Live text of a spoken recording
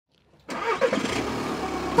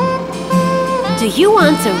Do you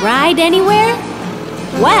want to ride anywhere?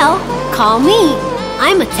 Well, call me.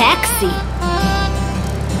 I'm a taxi.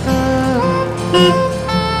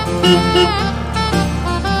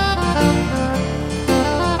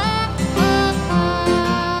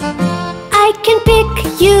 I can pick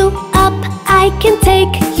you up, I can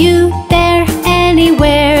take you there,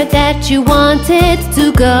 anywhere that you wanted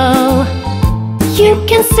to go. You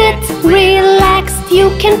can sit relaxed, you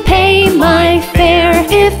can pay my fare.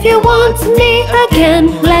 If you want me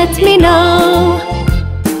again, let me know.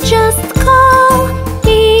 Just call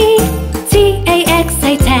me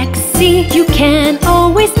T-A-X-I taxi. You can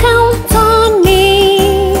always count on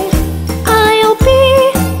me. I'll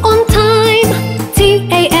be on time.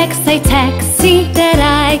 T-A-X-I taxi, that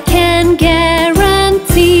I can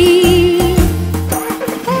guarantee.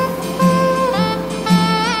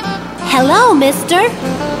 Hello, mister.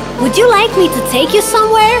 Would you like me to take you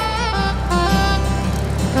somewhere?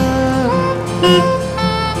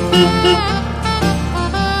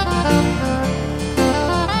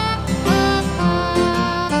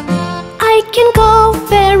 I can go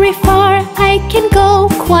very far, I can go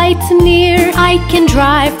quite near. I can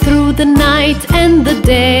drive through the night and the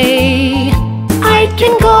day. I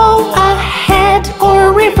can go ahead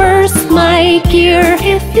or reverse my gear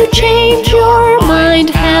if you change your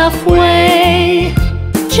mind halfway.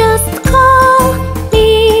 Just call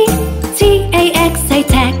me T-A-X-I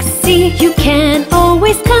taxi. You can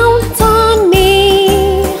always count on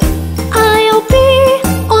me. I'll be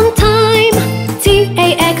on time.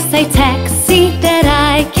 T-A-X-I taxi, that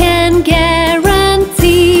I can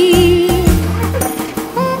guarantee.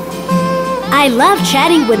 I love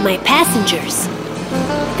chatting with my passengers.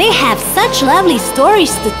 They have such lovely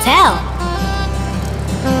stories to tell.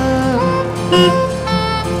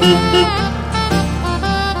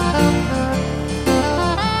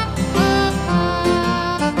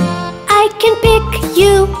 I can pick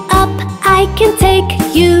you up, I can take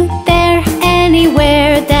you there,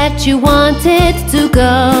 anywhere that you wanted to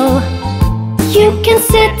go. You can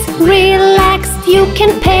sit relaxed, you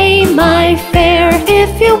can pay my fare.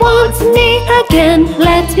 If you want me again,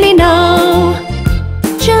 let me know.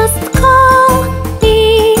 Just call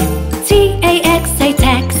me T-A-X-I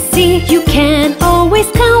taxi. You can always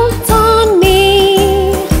count on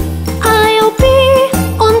me. I'll be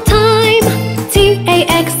on time.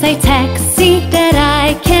 T-A-X-I taxi, that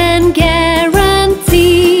I can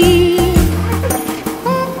guarantee.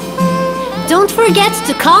 Don't forget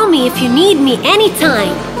to call me if you need me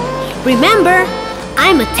anytime. Remember,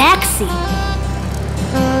 I'm a taxi.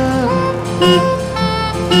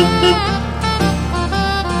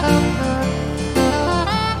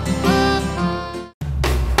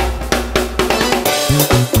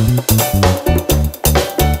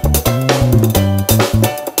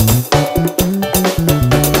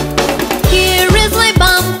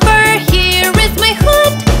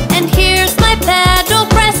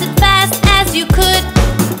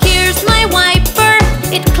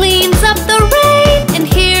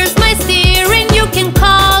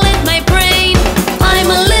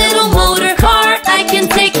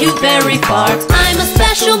 I'm a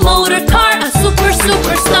special motor car, a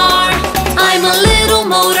superstar. I'm a little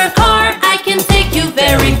motor car, I can take you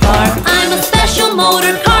very far. I'm a special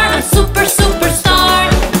motor car, a superstar.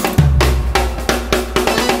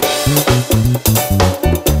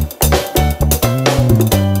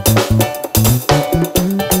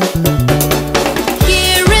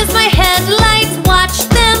 Here is my headlights, watch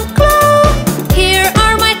them glow. Here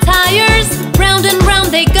are my tires, round and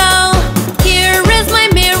round they go. Here is my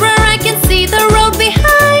mirror, I can see the road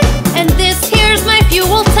behind. And this here's my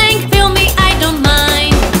fuel tank, fill me, I don't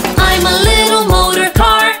mind. I'm a little motor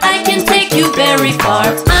car, I can take you very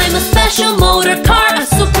far. I'm a special motor car, a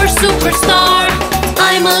superstar.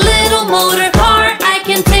 I'm a little motor car, I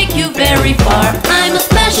can take you very far. I'm a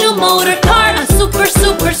special motor car, a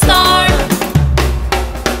superstar.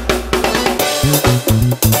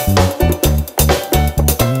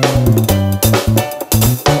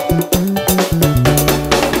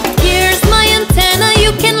 Here's my antenna,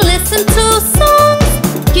 you can listen to songs.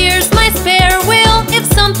 Here's my spare wheel if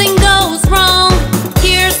something goes wrong.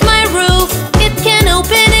 Here's my roof, it can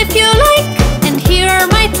open if you like. And here are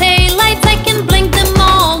my taillights, I can blink them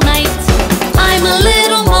all night. I'm a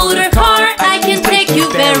little motor car, I can take you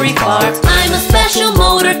very far. I'm a special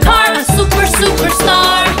motor car, a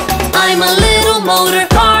superstar. I'm a little motor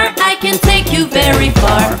car, I can take you very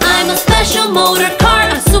far. I'm a special motor car,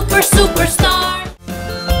 a superstar.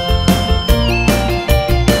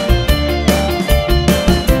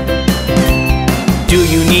 Do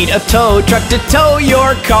you need a tow truck to tow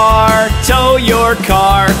your car? Tow your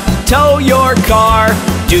car, tow your car?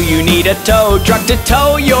 Do you need a tow truck to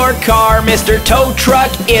tow your car? Mr. Tow Truck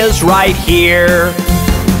is right here.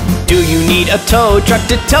 Do you need a tow truck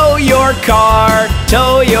to tow your car?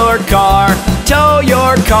 Tow your car, tow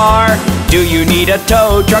your car. Do you need a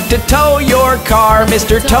tow truck to tow your car?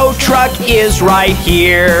 Mr. Tow Truck is right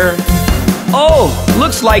here. Oh,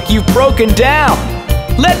 looks like you've broken down.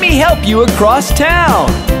 Let me help you across town.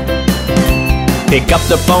 Pick up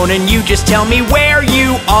the phone and you just tell me where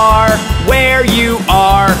you are, where you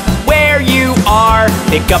are, where you are.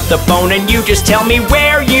 Pick up the phone and you just tell me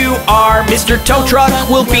where you are. Mr. Tow Truck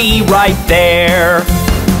will be right there.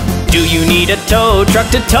 Do you need a tow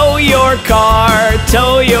truck to tow your car?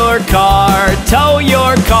 Tow your car, tow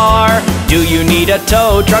your car. Do you need a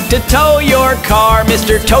tow truck to tow your car?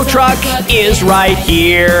 Mr. Tow Truck is right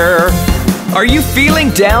here. Are you feeling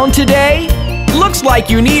down today? Looks like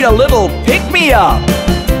you need a little pick-me-up.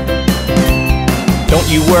 Don't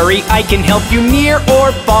you worry, I can help you near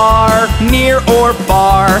or far, near or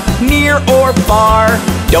far, near or far.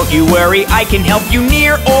 Don't you worry, I can help you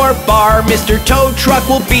near or far. Mr. Tow Truck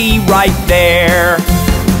will be right there.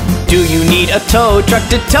 Do you need a tow truck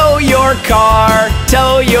to tow your car?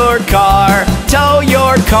 Tow your car, tow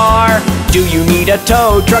your car. Do you need a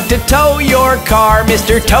tow truck to tow your car?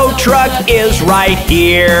 Mr. Tow Truck is right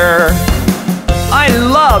here. I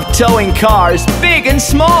love towing cars, big and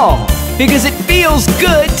small, because it feels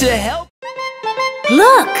good to help.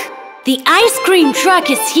 Look! The ice cream truck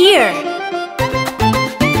is here!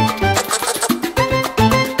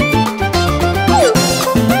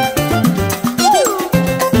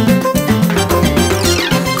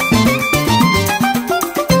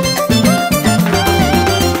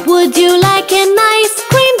 Would you like an ice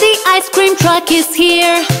cream? The ice cream truck is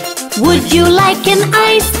here. Would you like an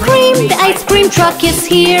ice cream? The ice cream truck is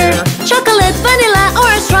here. Chocolate, vanilla,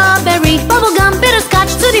 or strawberry, bubblegum,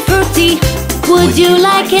 butterscotch, tutti frutti. Would you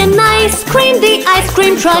like an ice cream? The ice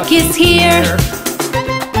cream truck is here.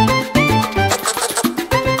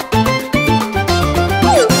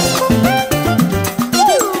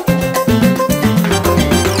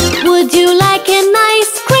 Would you like an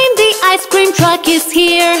ice cream? The ice cream truck is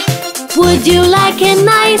here. Would you like an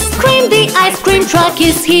ice cream? The ice cream truck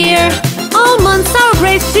is here. Almond, sour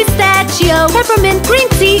grapes, pistachio, peppermint, green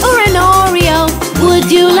tea, or an Oreo.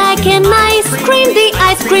 Would you like an ice cream? The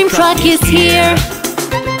ice cream truck is here.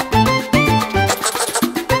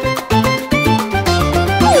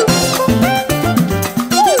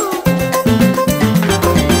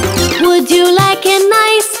 Would you like an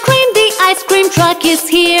ice cream? The ice cream truck is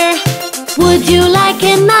here. Would you like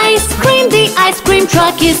an ice cream? The ice cream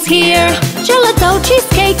truck is here. Gelato,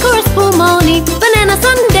 cheesecake, or a spumoni, banana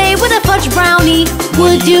sundae with a fudge brownie.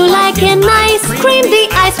 Would you like an ice cream? The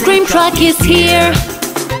ice cream truck is here.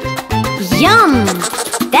 Yum!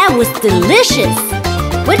 That was delicious!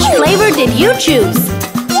 Which flavor did you choose?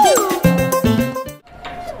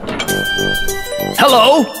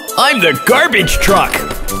 Hello, I'm the garbage truck,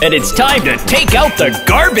 and it's time to take out the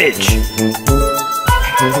garbage.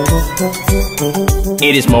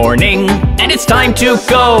 It is morning, and it's time to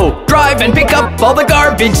go. Drive and pick up all the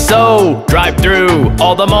garbage, so drive through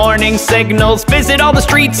all the morning signals, visit all the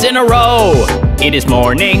streets in a row. It is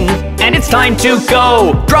morning, and it's time to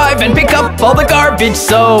go. Drive and pick up all the garbage,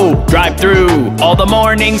 so drive through all the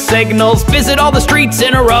morning signals, visit all the streets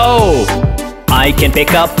in a row. I can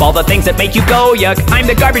pick up all the things that make you go yuck. I'm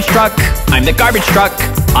the garbage truck, I'm the garbage truck.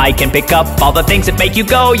 I can pick up all the things that make you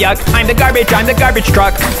go yuck. I'm the garbage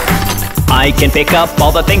truck. I can pick up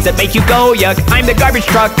all the things that make you go yuck. I'm the garbage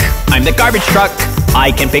truck, I'm the garbage truck.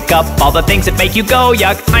 I can pick up all the things that make you go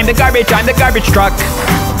yuck. I'm the garbage truck.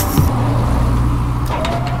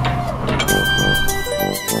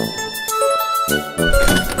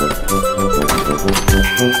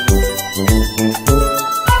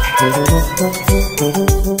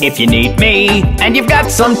 If you need me, and you've got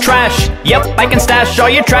some trash, yep, I can stash all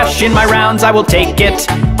your trash in my rounds. I will take it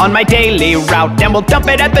on my daily route, and we'll dump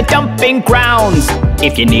it at the dumping grounds.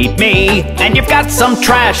 If you need me, and you've got some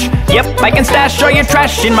trash, yep, I can stash all your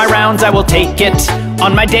trash in my rounds. I will take it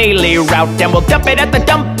on my daily route, and we'll dump it at the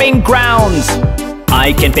dumping grounds.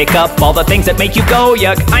 I can pick up all the things that make you go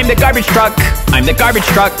yuck. I'm the garbage truck, I'm the garbage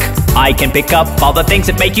truck. I can pick up all the things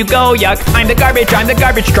that make you go yuck. I'm the garbage truck.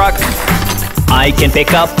 I can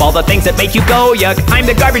pick up all the things that make you go yuck. I'm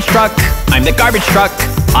the garbage truck, I'm the garbage truck.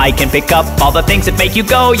 I can pick up all the things that make you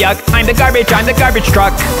go yuck. I'm the garbage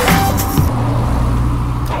truck.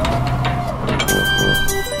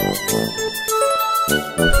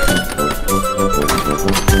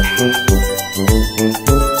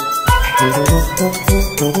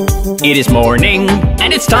 It is morning,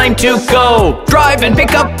 and it's time to go. Drive and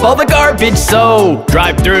pick up all the garbage, so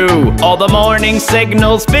drive through all the morning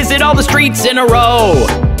signals, visit all the streets in a row.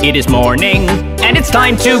 It is morning, and it's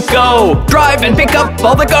time to go. Drive and pick up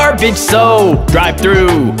all the garbage, so drive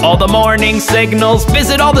through all the morning signals,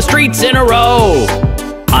 visit all the streets in a row.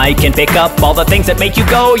 I can pick up all the things that make you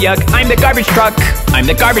go yuck. I'm the garbage truck, I'm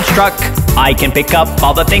the garbage truck. I can pick up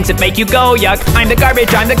all the things that make you go yuck. I'm the garbage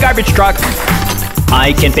truck.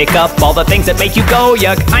 I can pick up all the things that make you go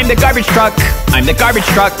yuck. I'm the garbage truck, I'm the garbage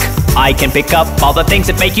truck. I can pick up all the things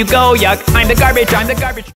that make you go yuck. I'm the garbage